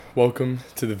welcome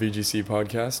to the VGC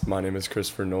podcast. My name is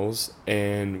Christopher Knowles,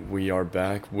 and we are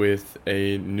back with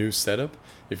a new setup.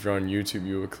 If you're on YouTube,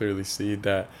 you will clearly see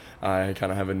that I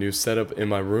kind of have a new setup in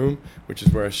my room, which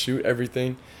is where I shoot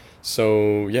everything.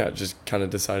 So yeah, just kind of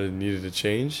decided needed a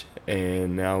change,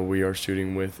 and now we are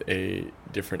shooting with a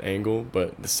different angle,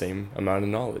 but the same amount of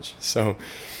knowledge. So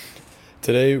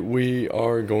today we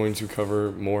are going to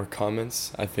cover more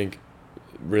comments. I think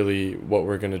really what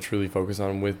we're going to truly focus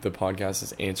on with the podcast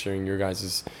is answering your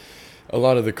guys' a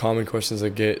lot of the common questions I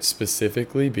get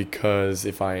specifically, because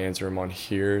if I answer them on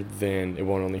here, then it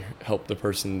won't only help the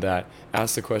person that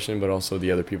asked the question, but also the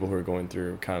other people who are going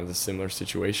through kind of the similar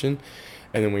situation.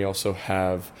 And then we also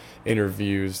have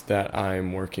interviews that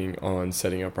I'm working on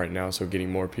setting up right now, so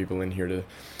getting more people in here to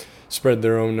spread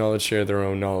their own knowledge, share their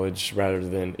own knowledge, rather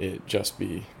than it just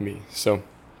be me. So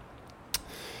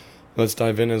let's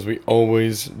dive in as we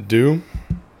always do.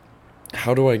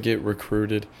 How do I get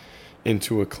recruited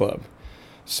into a club?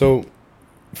 So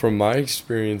from my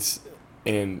experience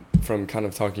and from kind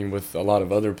of talking with a lot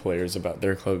of other players about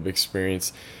their club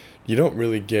experience, you don't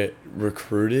really get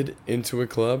recruited into a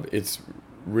club. It's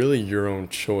really your own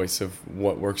choice of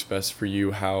what works best for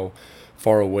you, how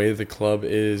far away the club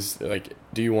is. Like,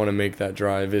 do you want to make that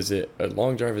drive? Is it a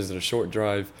long drive? Is it a short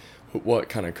drive? What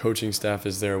kind of coaching staff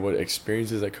is there? What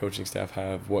experiences that coaching staff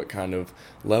have? What kind of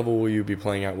level will you be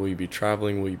playing at? Will you be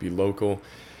traveling? Will you be local?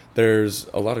 There's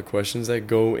a lot of questions that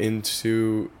go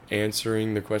into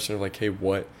answering the question of like, hey,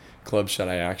 what club should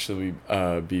I actually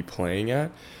be playing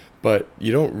at? But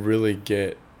you don't really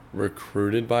get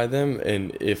recruited by them.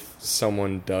 And if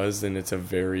someone does, then it's a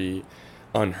very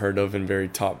unheard of and very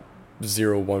top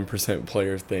 0.1%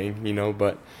 player thing,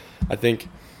 But I think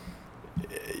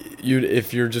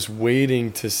if you're just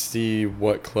waiting to see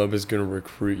what club is going to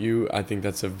recruit you, I think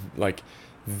that's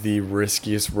the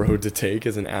riskiest road to take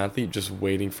as an athlete, just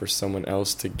waiting for someone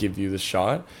else to give you the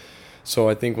shot. So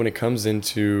I think when it comes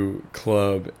into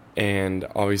club, and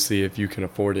obviously if you can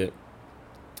afford it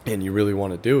and you really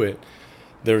want to do it,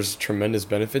 there's tremendous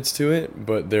benefits to it,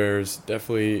 but there's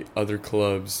definitely other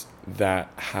clubs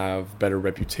that have better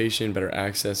reputation, better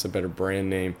access, a better brand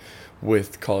name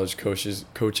with college coaches,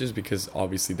 because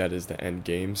obviously that is the end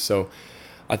game. So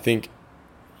I think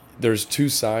there's two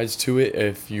sides to it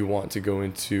if you want to go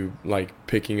into like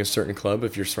picking a certain club,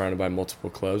 if you're surrounded by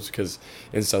multiple clubs, because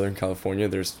in Southern California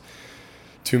there's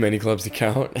too many clubs to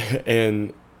count.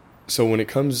 And so when it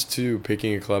comes to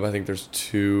picking a club, I think there's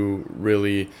two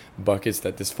really buckets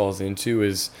that this falls into: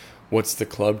 is what's the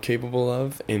club capable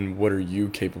of and what are you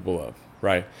capable of,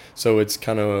 right? So it's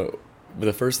kind of,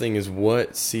 the first thing is,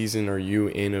 what season are you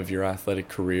in of your athletic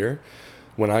career?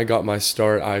 When I got my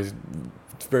start, I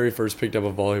very first picked up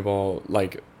a volleyball,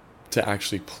 like to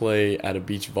actually play at a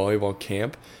beach volleyball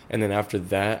camp. And then after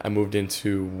that, I moved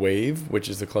into Wave, which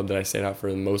is the club that I stayed at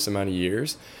for the most amount of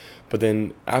years. But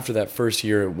then after that first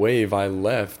year at Wave, I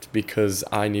left because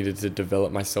I needed to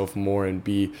develop myself more and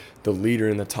be the leader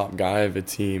and the top guy of a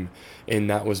team. And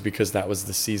that was because that was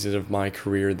the season of my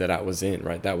career that I was in,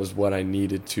 right? That was what I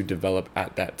needed to develop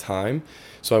at that time.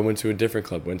 So I went to a different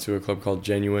club, went to a club called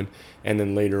Genuine, and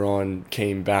then later on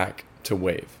came back to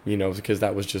Wave, because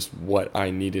that was just what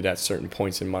I needed at certain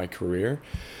points in my career.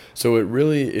 So it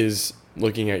really is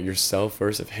looking at yourself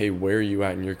first of, hey, where are you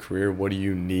at in your career? What do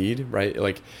you need, right?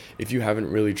 Like, if you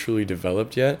haven't really truly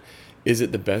developed yet, is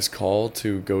it the best call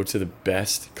to go to the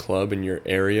best club in your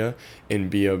area and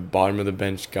be a bottom of the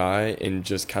bench guy and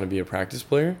just kind of be a practice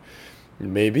player?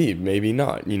 Maybe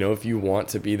not. If you want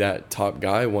to be that top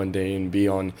guy one day and be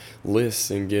on lists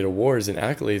and get awards and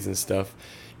accolades and stuff,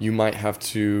 you might have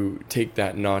to take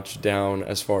that notch down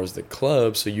as far as the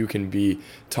club so you can be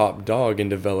top dog and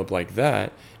develop like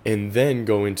that, and then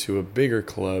go into a bigger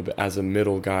club as a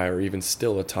middle guy, or even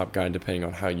still a top guy, depending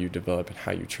on how you develop and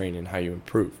how you train and how you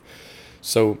improve.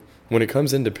 So when it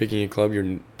comes into picking a club,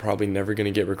 you're probably never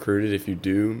going to get recruited. If you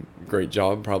do, great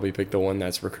job, probably pick the one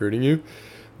that's recruiting you.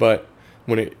 But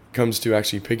when it comes to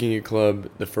actually picking a club,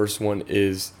 the first one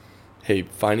is, hey,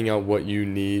 finding out what you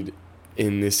need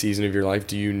in this season of your life.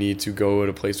 Do you need to go at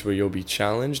a place where you'll be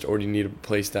challenged, or do you need a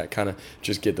place that kind of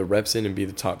just get the reps in and be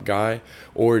the top guy?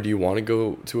 Or do you want to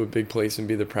go to a big place and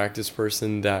be the practice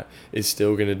person that is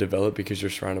still going to develop because you're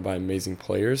surrounded by amazing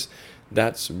players?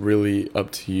 That's really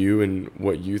up to you and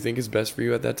what you think is best for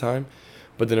you at that time.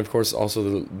 But then, of course,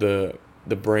 also the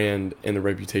brand and the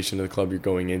reputation of the club you're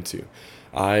going into.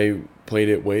 I played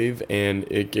at Wave, and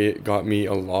it got me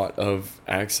a lot of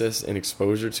access and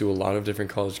exposure to a lot of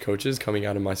different college coaches coming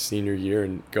out of my senior year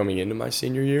and coming into my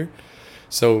senior year.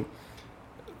 So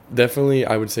definitely,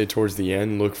 I would say towards the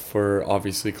end, look for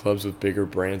obviously clubs with bigger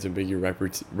brands and bigger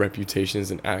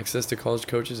reputations and access to college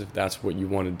coaches if that's what you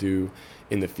want to do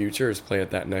in the future, is play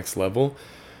at that next level.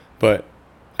 But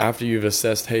after you've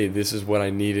assessed, hey, this is what I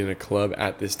need in a club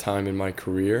at this time in my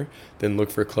career, then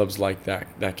look for clubs like that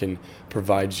that can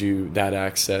provide you that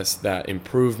access, that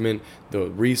improvement, the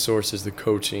resources, the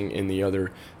coaching, and the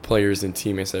other players and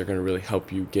teammates that are going to really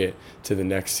help you get to the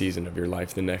next season of your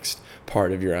life, the next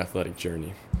part of your athletic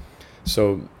journey.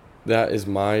 So that is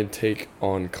my take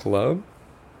on club.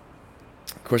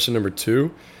 Question number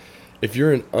 2. If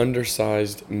you're an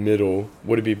undersized middle,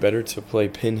 would it be better to play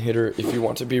pin hitter if you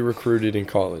want to be recruited in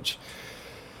college?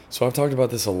 So I've talked about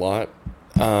this a lot.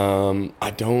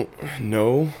 I don't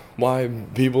know why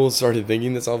people started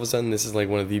thinking this all of a sudden. This is like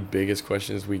one of the biggest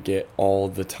questions we get all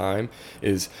the time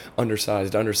is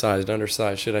undersized, undersized,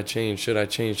 undersized. Should I change? Should I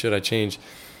change? Should I change?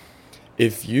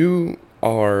 If you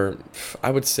are, I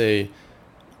would say,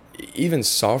 even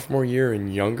sophomore year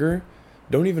and younger,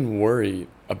 don't even worry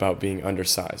about being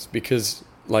undersized, because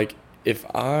like if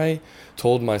I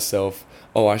told myself,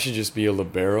 oh, I should just be a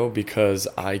libero because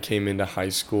I came into high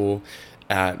school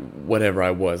at whatever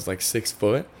I was, like 6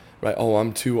 foot, right? Oh,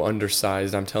 I'm too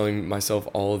undersized. I'm telling myself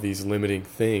all of these limiting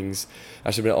things.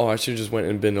 I should have just went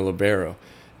and been a libero.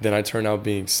 Then I turn out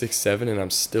being 6'7" and I'm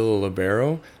still a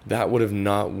libero. That would have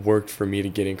not worked for me to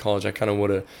get in college. I kind of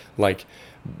would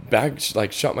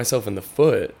have shot myself in the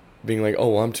foot, being like,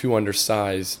 oh, well, I'm too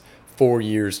undersized 4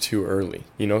 years too early,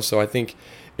 So I think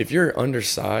if you're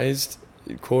undersized,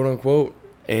 quote unquote,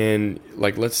 and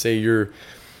like let's say you're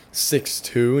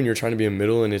 6'2" and you're trying to be a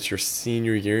middle and it's your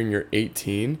senior year and you're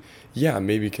 18, yeah,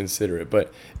 maybe consider it.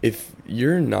 But if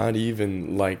you're not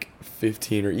even like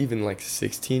 15 or even like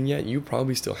 16 yet, you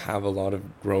probably still have a lot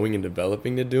of growing and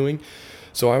developing to doing.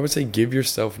 So I would say give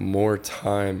yourself more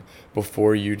time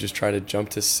before you just try to jump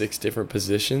to 6 different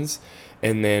positions.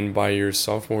 And then by your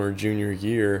sophomore or junior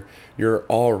year, you're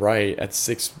all right at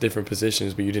 6 different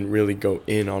positions, but you didn't really go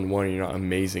in on one and you're not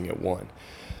amazing at one.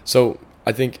 So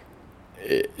I think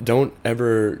don't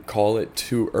ever call it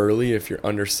too early if you're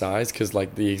undersized, because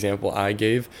like the example I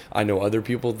gave, I know other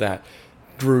people that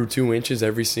grew 2 inches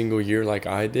every single year like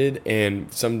I did,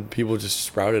 and some people just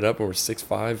sprouted up and were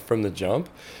 6'5" from the jump.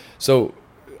 So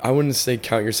I wouldn't say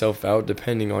count yourself out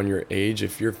depending on your age.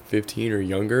 If you're 15 or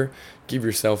younger, give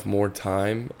yourself more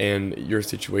time and your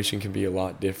situation can be a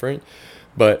lot different.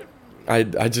 But I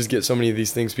just get so many of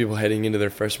these things, people heading into their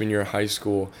freshman year of high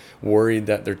school worried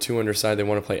that they're too undersized, they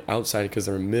want to play outside because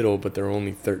they're middle, but they're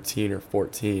only 13 or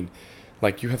 14.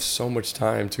 Like, you have so much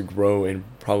time to grow and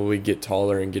probably get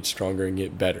taller and get stronger and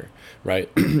get better, right?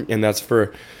 And that's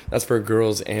for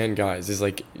girls and guys. Is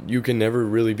like, you can never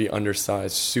really be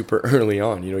undersized super early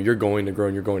on. You're going to grow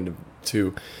and you're going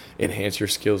to enhance your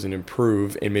skills and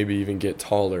improve and maybe even get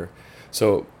taller.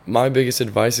 So my biggest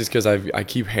advice is, because I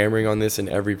keep hammering on this in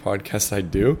every podcast I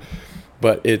do,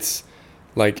 but it's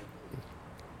like,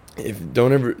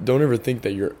 don't ever think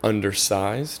that you're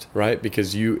undersized, right?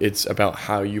 Because it's about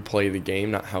how you play the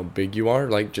game, not how big you are.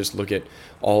 Like, just look at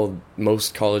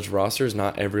most college rosters,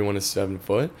 not everyone is 7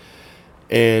 foot,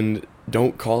 and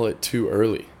don't call it too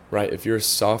early, right? If you're a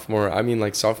sophomore,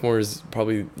 sophomore is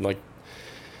probably like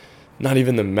not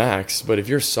even the max, but if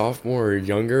you're a sophomore or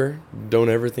younger, don't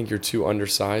ever think you're too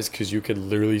undersized, because you could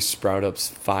literally sprout up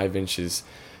 5 inches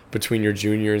between your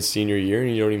junior and senior year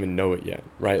and you don't even know it yet,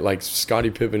 right? Like Scottie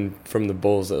Pippen from the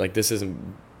Bulls, like, this isn't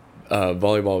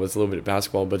volleyball, but it's a little bit of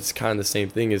basketball, but it's kind of the same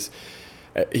thing. Is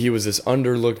he was this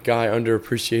underlooked guy,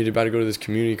 underappreciated, about to go to this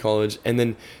community college, and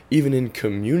then even in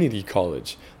community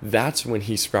college, that's when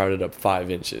he sprouted up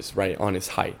 5 inches, right, on his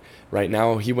height. Right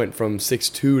now he went from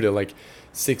 6'2" to like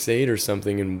 6'8" or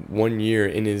something in 1 year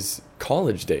in his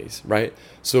college days, right?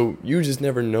 So you just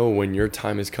never know when your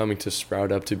time is coming to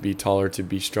sprout up, to be taller, to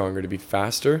be stronger, to be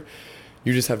faster.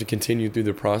 You just have to continue through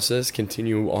the process,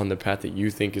 continue on the path that you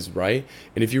think is right.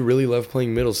 And if you really love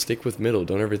playing middle, stick with middle.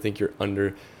 Don't ever think you're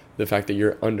the fact that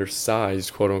you're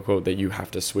undersized, quote unquote, that you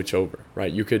have to switch over,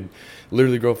 right? You could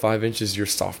literally grow 5 inches your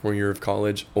sophomore year of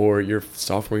college or your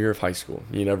sophomore year of high school.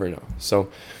 You never know. So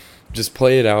just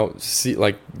play it out,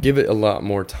 give it a lot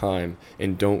more time,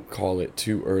 and don't call it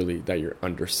too early that you're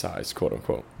undersized, quote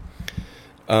unquote.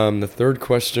 The third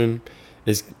question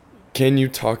is, can you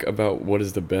talk about what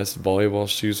is the best volleyball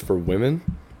shoes for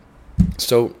women?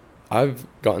 So I've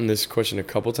gotten this question a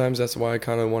couple times. That's why I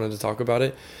kind of wanted to talk about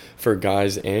it for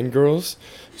guys and girls.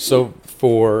 So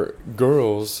for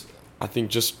girls, I think,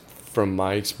 just from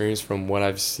my experience, from what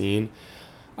I've seen,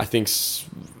 I think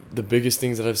the biggest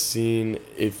things that I've seen,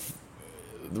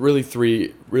 really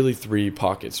three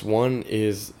pockets. One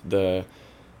is the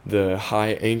the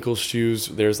high ankle shoes.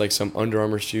 There's like some Under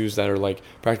Armour shoes that are like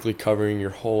practically covering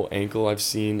your whole ankle. I've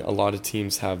seen a lot of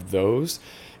teams have those.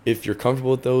 If you're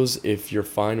comfortable with those, if you're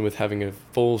fine with having a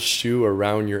full shoe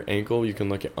around your ankle, you can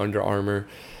look at Under Armour.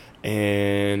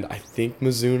 And I think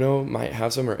Mizuno might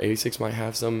have some, or Asics might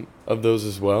have some of those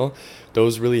as well.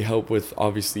 Those really help with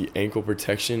obviously ankle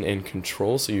protection and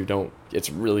control, so you don't,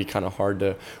 it's really kind of hard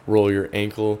to roll your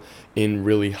ankle in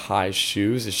really high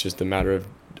shoes. It's just a matter of,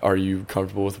 are you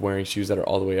comfortable with wearing shoes that are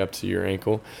all the way up to your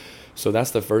ankle? So that's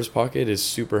the first pocket, is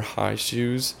super high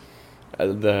shoes.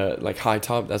 The like high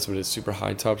top, that's what it is, super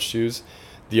high top shoes.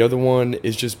 The other one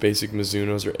is just basic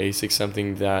Mizunos or Asics,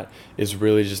 something that is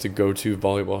really just a go-to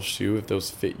volleyball shoe if those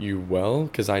fit you well.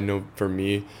 Because I know for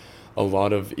me, a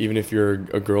lot of, even if you're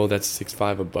a girl that's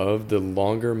 6'5" above, the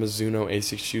longer Mizuno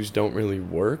Asics shoes don't really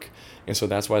work. And so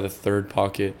that's why the third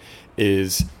pocket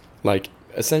is like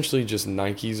essentially just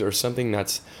Nikes or something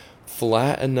that's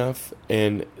flat enough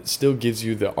and still gives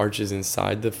you the arches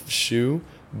inside the shoe,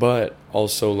 but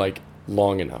also like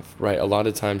long enough, right? A lot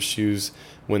of times shoes,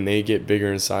 when they get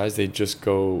bigger in size, they just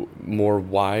go more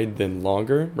wide than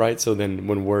longer, right? So then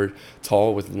when we're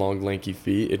tall with long, lanky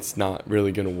feet, it's not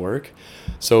really going to work.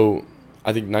 So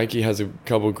I think Nike has a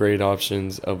couple great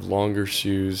options of longer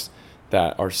shoes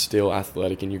that are still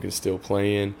athletic and you can still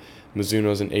play in.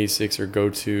 Mizuno's and Asics are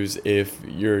go-tos if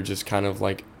you're just kind of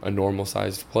like a normal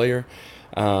sized player.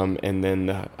 And then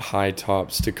the high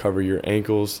tops to cover your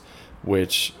ankles,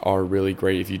 which are really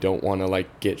great if you don't want to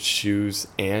like get shoes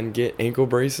and get ankle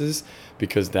braces,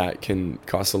 because that can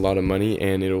cost a lot of money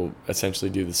and it'll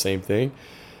essentially do the same thing.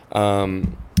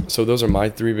 So those are my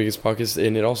three biggest pockets,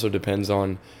 and it also depends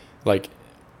on, like,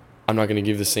 I'm not going to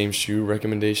give the same shoe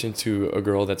recommendation to a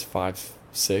girl that's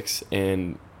 5'6"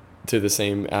 and to the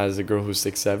same as a girl who's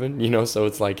 6'7", you know, so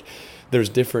it's like there's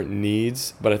different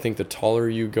needs, but I think the taller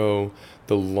you go,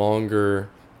 the longer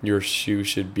your shoe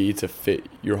should be to fit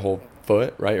your whole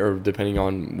foot, right? Or depending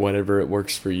on whatever it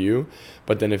works for you.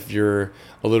 But then if you're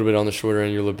a little bit on the shorter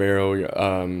end, your libero,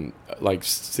 like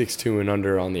 6'2" and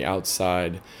under on the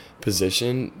outside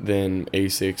position, then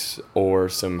Asics or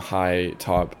some high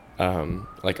top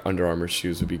like Under Armour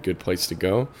shoes would be a good place to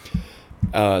go.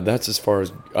 That's as far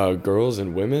as girls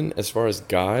and women. As far as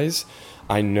guys,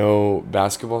 I know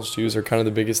basketball shoes are kind of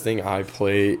the biggest thing. I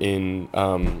play in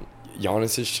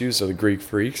Giannis's shoes, so the Greek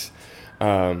Freaks.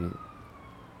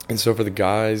 And so for the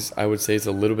guys, I would say it's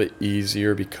a little bit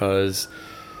easier because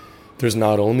there's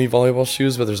not only volleyball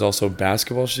shoes, but there's also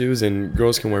basketball shoes, and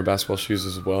girls can wear basketball shoes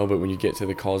as well. But when you get to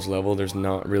the college level, there's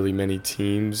not really many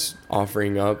teams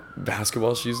offering up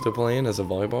basketball shoes to play in as a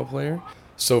volleyball player.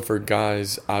 So for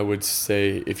guys, I would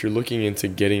say if you're looking into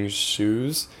getting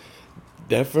shoes,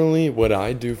 definitely what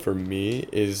I do for me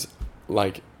is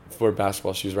like for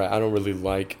basketball shoes, right? I don't really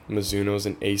like Mizunos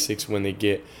and Asics when they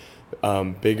get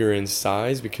bigger in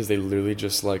size, because they literally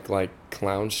just like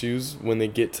clown shoes when they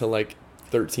get to like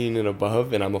 13 and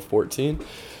above, and I'm a 14.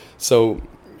 So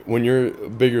when you're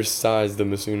bigger size, the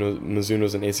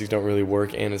Mizunos and Asics don't really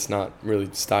work, and it's not really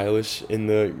stylish in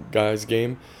the guys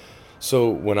game. So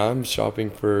when I'm shopping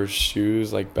for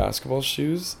shoes, like basketball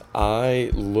shoes,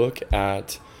 I look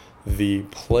at the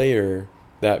player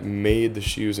that made the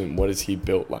shoes and what is he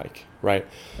built like, right?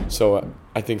 So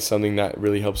I think something that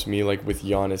really helps me, like with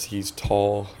Giannis, he's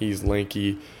tall, he's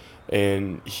lanky,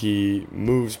 and he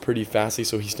moves pretty fastly,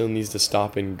 so he still needs to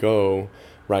stop and go,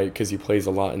 right? Because he plays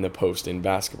a lot in the post in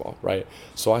basketball, right?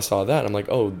 So I saw that, I'm like,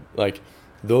 oh, like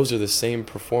those are the same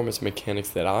performance mechanics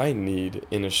that I need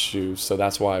in a shoe. So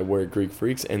that's why I wear Greek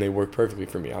Freaks, and they work perfectly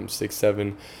for me. I'm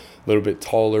 6'7", a little bit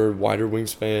taller, wider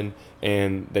wingspan,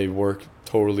 and they work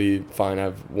totally fine.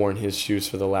 I've worn his shoes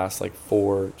for the last like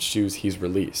 4 shoes he's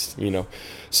released, you know.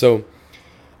 So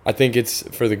I think it's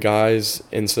for the guys,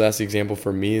 and so that's the example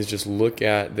for me, is just look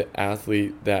at the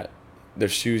athlete that the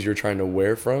shoes you're trying to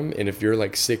wear from. And if you're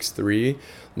like 6'3",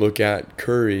 look at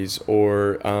Curry's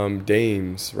or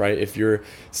Dame's, right? If you're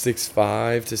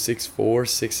 6'5" to 6'4",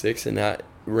 6'6", in that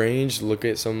range, look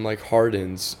at some like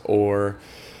Harden's or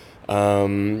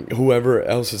whoever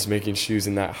else is making shoes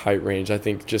in that height range. I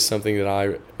think just something that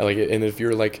I like. And if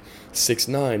you're like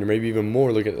 6'9" or maybe even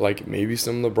more, look at like maybe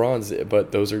some LeBrons,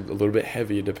 but those are a little bit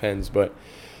heavy. It depends. But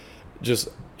just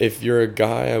if you're a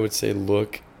guy, I would say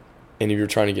look, and if you're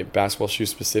trying to get basketball shoes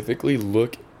specifically,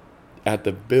 look at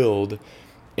the build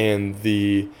and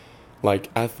the like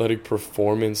athletic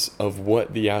performance of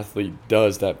what the athlete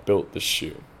does that built the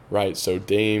shoe, right? So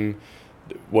Dame,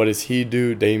 what does he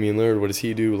do? Damian Lillard, what does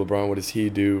he do? LeBron, what does he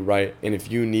do, right? And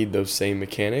if you need those same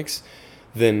mechanics,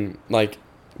 then like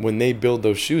when they build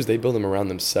those shoes, they build them around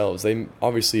themselves. They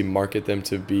obviously market them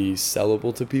to be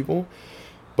sellable to people,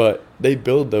 but they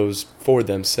build those for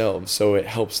themselves, so it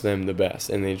helps them the best,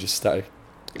 and they just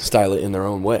style it in their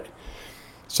own way.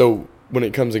 So when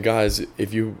it comes to guys,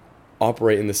 if you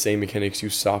operate in the same mechanics, you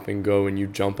stop and go and you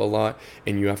jump a lot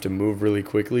and you have to move really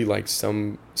quickly like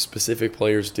some specific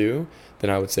players do, then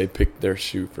I would say pick their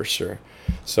shoe for sure.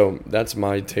 So that's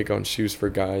my take on shoes for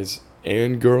guys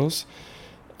and girls.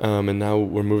 And now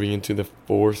we're moving into the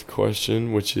fourth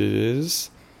question, which is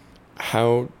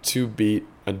how to beat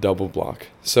a double block.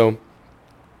 So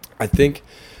I think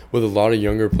with a lot of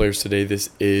younger players today,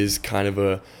 this is kind of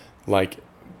a like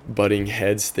butting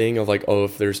heads thing of like, oh,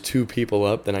 if there's two people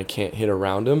up, then I can't hit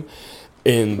around them.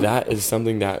 And that is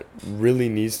something that really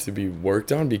needs to be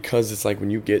worked on, because it's like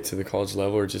when you get to the college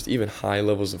level or just even high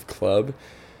levels of club,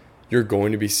 you're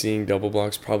going to be seeing double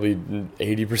blocks probably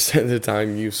 80% of the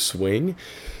time you swing.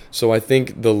 So I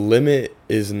think the limit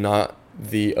is not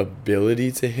the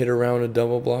ability to hit around a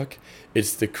double block.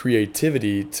 It's the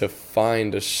creativity to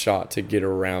find a shot to get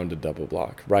around a double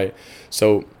block, right?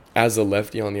 So as a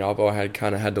lefty on the oppo,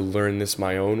 I had to learn this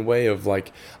my own way of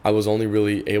like, I was only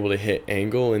really able to hit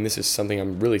angle, and this is something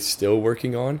I'm really still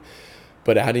working on.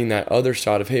 But adding that other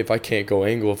shot of, hey, if I can't go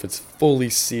angle, if it's fully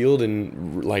sealed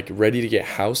and like ready to get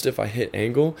housed if I hit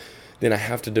angle, then I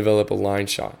have to develop a line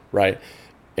shot, right?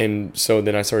 And so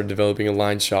then I started developing a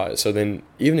line shot. So then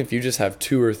even if you just have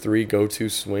 2 or 3 go-to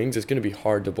swings, it's going to be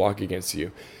hard to block against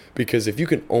you. Because if you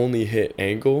can only hit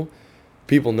angle,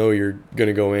 people know you're going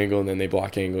to go angle, and then they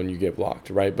block angle and you get blocked,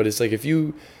 right? But it's like if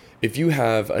you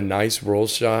have a nice roll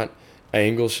shot,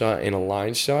 angle shot, and a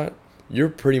line shot, you're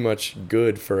pretty much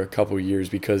good for a couple years,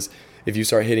 because if you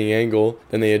start hitting angle,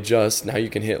 then they adjust. Now you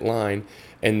can hit line.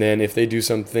 And then if they do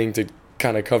something to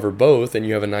kind of cover both, and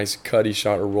you have a nice cutty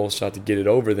shot or roll shot to get it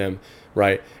over them,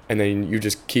 right? And then you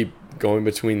just keep going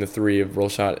between the 3 of roll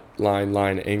shot, line,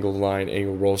 angle,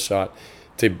 roll shot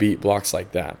to beat blocks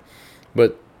like that.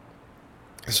 But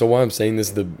so why I'm saying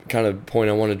this, the kind of point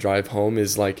I want to drive home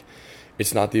is like,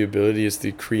 it's not the ability, it's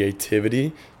the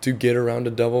creativity to get around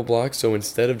a double block. So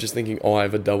instead of just thinking, oh, I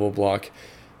have a double block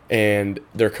and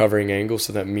they're covering angle,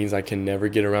 so that means I can never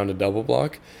get around a double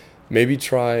block, maybe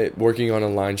try working on a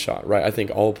line shot, right? I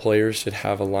think all players should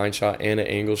have a line shot and an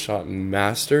angle shot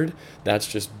mastered. That's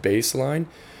just baseline.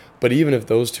 But even if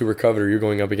those two are covered, or you're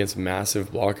going up against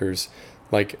massive blockers,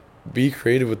 like, be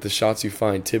creative with the shots you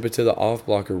find. Tip it to the off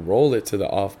blocker, roll it to the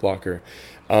off blocker,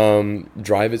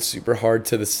 drive it super hard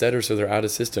to the setter so they're out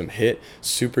of system, hit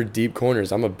super deep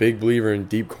corners. I'm a big believer in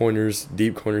deep corners.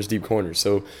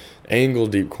 So angle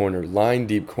deep corner, line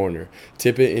deep corner,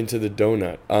 tip it into the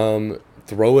donut,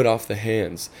 throw it off the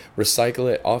hands,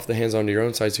 recycle it off the hands onto your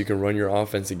own side so you can run your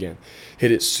offense again. Hit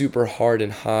it super hard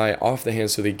and high off the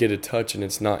hands so they get a touch and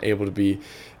it's not able to be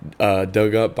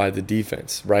dug up by the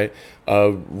defense, right?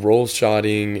 Roll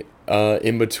shotting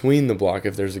in between the block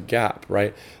if there's a gap,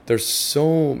 right? There's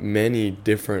so many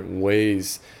different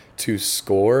ways to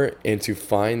score and to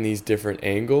find these different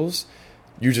angles.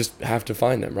 You just have to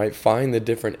find them, right? Find the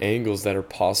different angles that are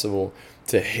possible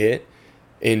to hit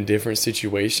in different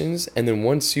situations. And then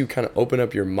once you kind of open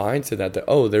up your mind to that,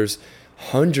 oh, there's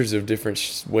hundreds of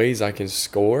different ways I can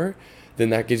score,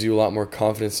 then that gives you a lot more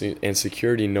confidence and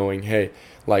security, knowing, hey,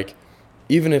 like,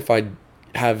 even if I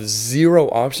have 0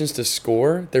 options to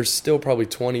score, there's still probably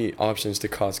 20 options to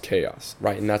cause chaos,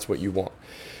 right? And that's what you want.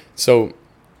 So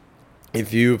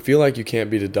if you feel like you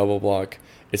can't beat a double block,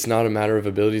 it's not a matter of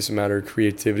ability, it's a matter of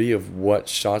creativity of what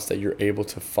shots that you're able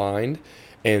to find.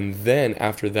 And then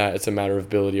after that, it's a matter of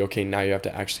ability. Okay, now you have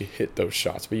to actually hit those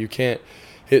shots. But you can't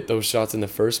hit those shots in the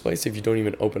first place if you don't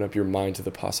even open up your mind to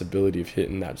the possibility of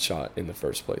hitting that shot in the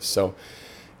first place. So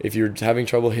if you're having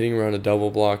trouble hitting around a double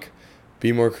block,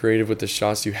 be more creative with the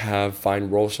shots you have.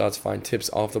 Find roll shots, find tips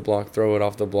off the block, throw it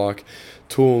off the block,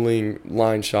 tooling,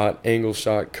 line shot, angle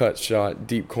shot, cut shot,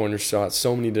 deep corner shot,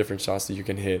 so many different shots that you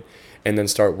can hit, and then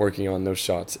start working on those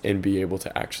shots and be able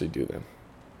to actually do them.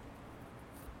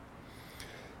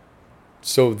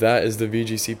 So that is the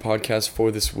VGC podcast for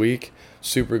this week.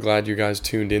 Super glad you guys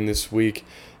tuned in this week.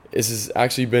 This has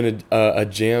actually been a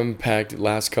jam-packed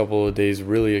last couple of days,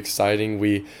 really exciting.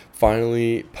 We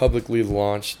finally publicly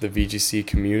launched the VGC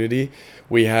community.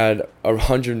 We had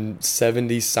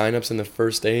 170 signups in the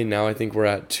first day, and now I think we're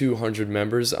at 200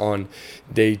 members on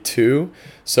day 2.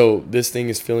 So this thing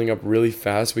is filling up really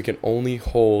fast. We can only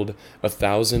hold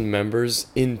 1,000 members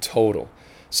in total.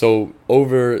 So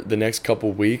over the next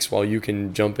couple weeks, while you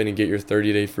can jump in and get your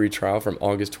 30-day free trial from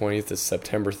August 20th to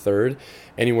September 3rd,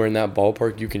 anywhere in that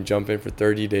ballpark, you can jump in for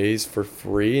 30 days for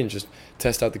free and just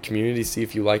test out the community, see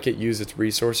if you like it, use its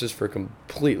resources for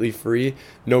completely free,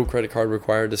 no credit card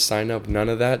required to sign up, none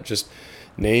of that. Just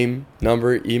name,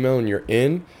 number, email, and you're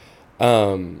in.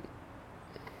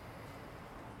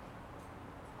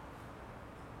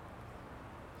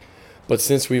 But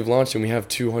since we've launched and we have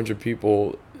 200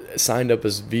 people signed up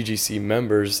as VGC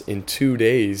members in 2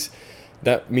 days,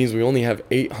 that means we only have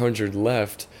 800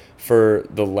 left for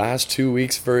the last 2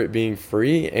 weeks for it being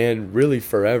free and really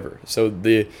forever. So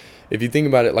if you think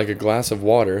about it like a glass of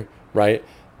water, right?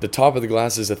 The top of the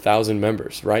glass is 1,000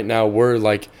 members. Right now we're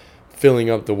like filling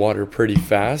up the water pretty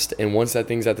fast, and once that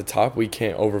thing's at the top, we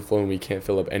can't overflow and we can't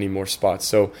fill up any more spots.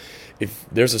 So if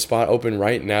there's a spot open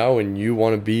right now and you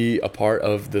want to be a part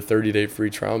of the 30-day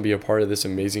free trial and be a part of this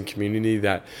amazing community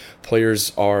that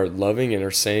players are loving and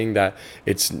are saying that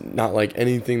it's not like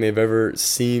anything they've ever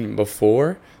seen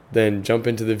before, then jump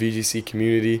into the VGC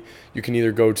community. You can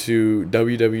either go to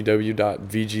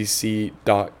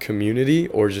www.vgc.community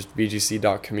or just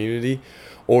vgc.community,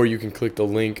 or you can click the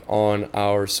link on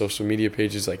our social media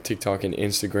pages like TikTok and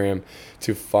Instagram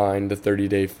to find the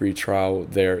 30-day free trial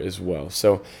there as well.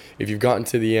 So if you've gotten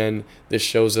to the end, this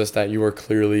shows us that you are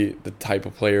clearly the type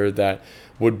of player that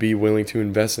would be willing to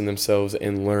invest in themselves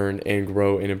and learn and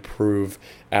grow and improve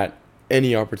at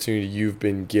any opportunity you've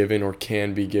been given or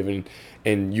can be given,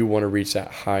 and you want to reach that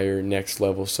higher next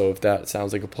level. So if that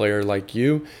sounds like a player like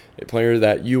you, a player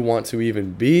that you want to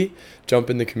even be, jump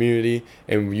in the community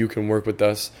and you can work with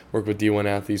us, work with D1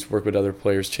 athletes, work with other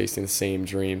players chasing the same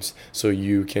dreams so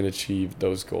you can achieve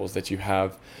those goals that you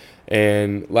have.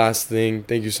 And last thing,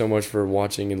 thank you so much for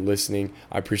watching and listening.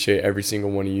 I appreciate every single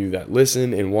one of you that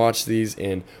listen and watch these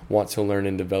and want to learn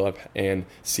and develop and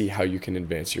see how you can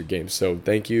advance your game. So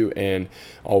thank you, and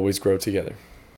always grow together.